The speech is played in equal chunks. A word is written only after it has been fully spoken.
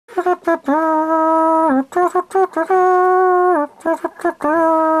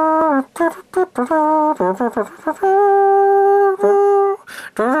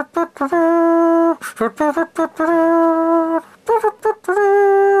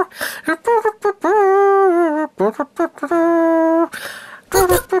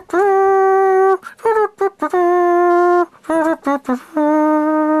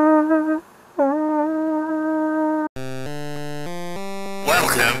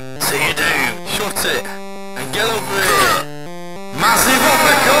Welcome to your doom. Shut it and get over here. Massive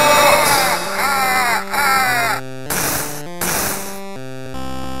uppercut!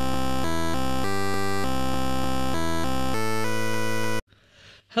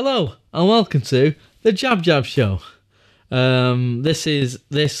 Hello and welcome to the JabJab show. This is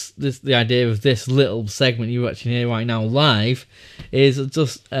the idea of this little segment you're watching here right now live is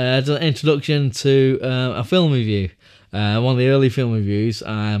just an introduction to a film review. One of the early film reviews.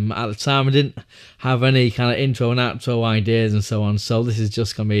 At the time, I didn't have any kind of intro and outro ideas and so on, so this is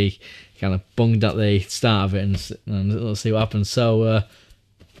just gonna be kind of bunged at the start of it, and let's see what happens. So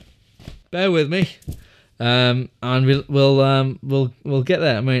bear with me, and we'll get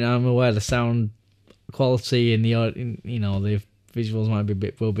there. I mean, I'm aware the sound quality and the visuals might be a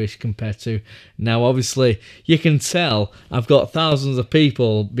bit rubbish compared to now. Obviously, you can tell I've got thousands of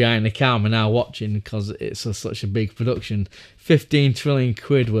people behind the camera now watching because it's such a big production. 15 trillion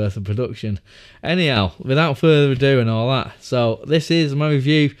quid worth of production. Anyhow, without further ado and all that, so this is my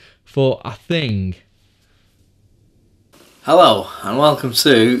review for A Thing. Hello and welcome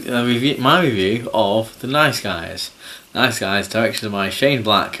to my review of The Nice Guys. Nice Guys, directed by Shane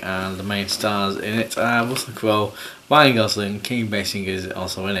Black, and the main stars in it are Russell Crowe, Ryan Gosling, Kim Basinger is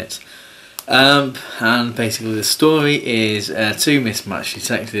also in it. And basically the story is two mismatched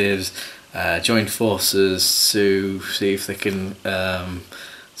detectives join forces to see if they can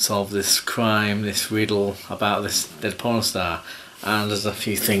solve this crime, this riddle about this dead porn star, and there's a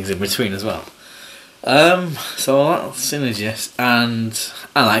few things in between as well. So that's synergist, and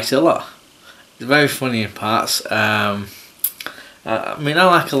I liked it a lot. It's very funny in parts. I mean, I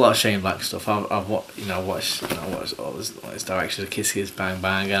like a lot of Shane Black stuff. I've watched all his direction of Kiss Kiss Bang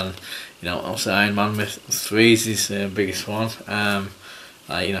Bang, and also Iron Man 3 is his biggest one.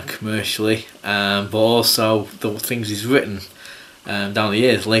 Commercially, but also the things he's written down the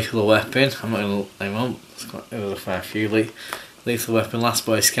years. Lethal Weapon. I'm not going to name them. There was a fair few. Lethal Weapon, Last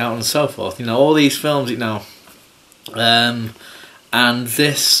Boy Scout, and so forth. All these films. And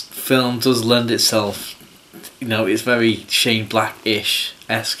this film does lend itself, it's very Shane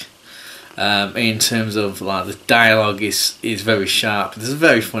Black-ish-esque in terms of the dialogue is very sharp. There's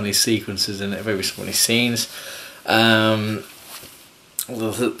very funny sequences in it, very funny scenes. The kind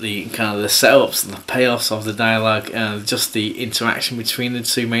of the setups and the payoffs of the dialogue, and just the interaction between the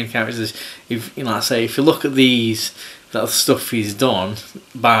two main characters. If if you look at that stuff he's done,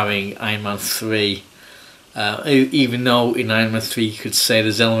 barring Iron Man 3. Even though in Iron Man 3 you could say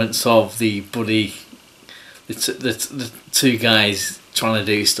there's elements of the buddy, the two guys trying to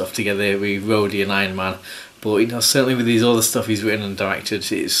do stuff together with Rhodey and Iron Man, but certainly with these other stuff he's written and directed,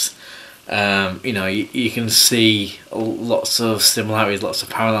 it's you can see lots of similarities, lots of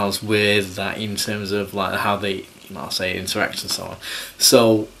parallels with that in terms of how they interact and so on.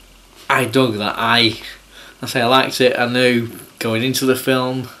 So I dug that. I liked it. I knew going into the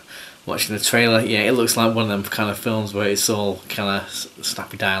film, watching the trailer, it looks like one of them kind of films where it's all kind of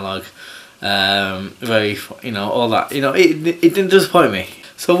snappy dialogue, very, all that. It didn't disappoint me.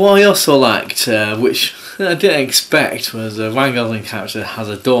 So what I also liked, which I didn't expect, was Ryan Gosling character has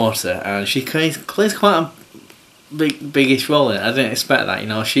a daughter, and she plays quite a biggish role in it. I didn't expect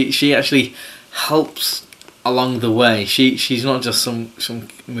that. She actually helps along the way. She's not just some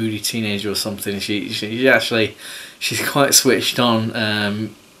moody teenager or something. She's quite switched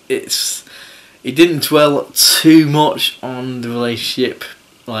on. It didn't dwell too much on the relationship,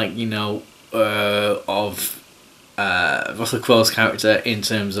 of Russell Crowe's character, in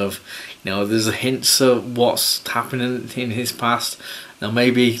terms of, there's a hint of what's happening in his past. Now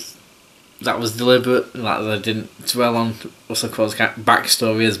maybe that was deliberate, they didn't dwell on Russell Crowe's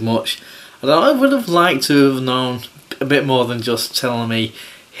backstory as much. Although I would have liked to have known a bit more than just telling me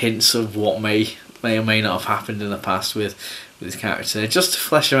hints of what may or may not have happened in the past with his character, just to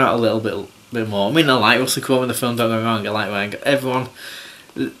flesh him out a little bit more. I mean, I like Russell Crowe in the film, don't get me wrong. I like Ryan. Everyone,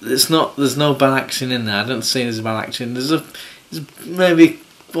 there's no bad action in there. I don't see there's bad action. There's maybe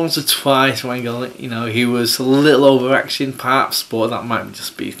once or twice Ryan Gosling, he was a little overaction perhaps, but that might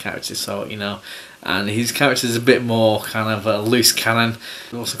just be his character. So and his character is a bit more kind of a loose cannon.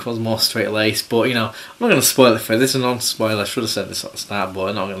 It also calls more straight laced, but you know, I'm not going to spoil it for you. This is a non-spoiler. I should have said this at the start, but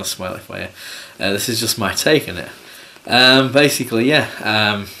I'm not going to spoil it for you. This is just my take on it. Basically,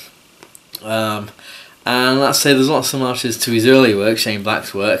 yeah. And let's say there's lots of similarities to his earlier work, Shane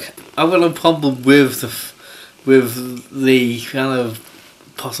Black's work. I've got a problem with the kind of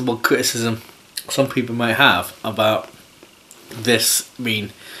possible criticism some people might have about this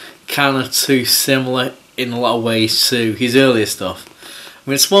being kind of too similar in a lot of ways to his earlier stuff. I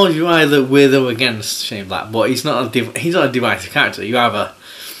mean, I suppose you're either with or against Shane Black, but he's not a divisive character. You either,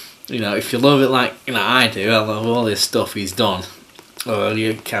 you know, if you love it like, you know, I do, I love all this stuff he's done, or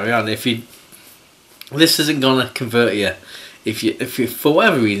you carry on. If you, this isn't gonna convert you. If you for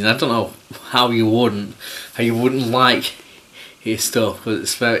whatever reason, I don't know how you wouldn't like his stuff,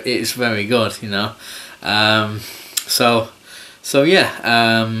 because it's very good, you know. So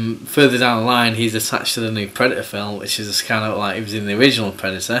yeah. Further down the line, he's attached to the new Predator film, which is kind of like he was in the original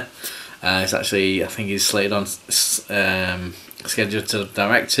Predator. It's actually, I think he's slated on scheduled to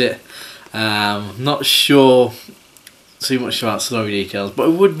direct it. Not sure too much about story details, but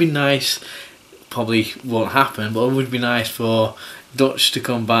it would be nice. Probably won't happen, but it would be nice for Dutch to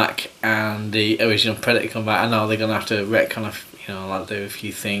come back and the original Predator come back. I know they're gonna have to retcon, you know, like do a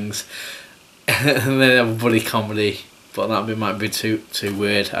few things, and then have a buddy comedy, but might be too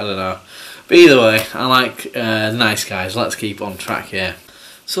weird. I don't know. But either way, I like Nice Guys. Let's keep on track here.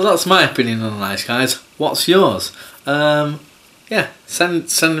 So that's my opinion on the Nice Guys. What's yours? Yeah,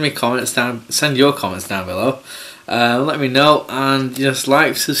 send me comments down. Send your comments down below. Let me know, and just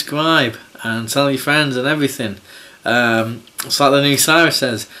like, subscribe, and tell your friends and everything. It's like the new Cyrus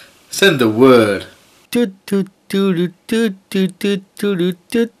says, send the word.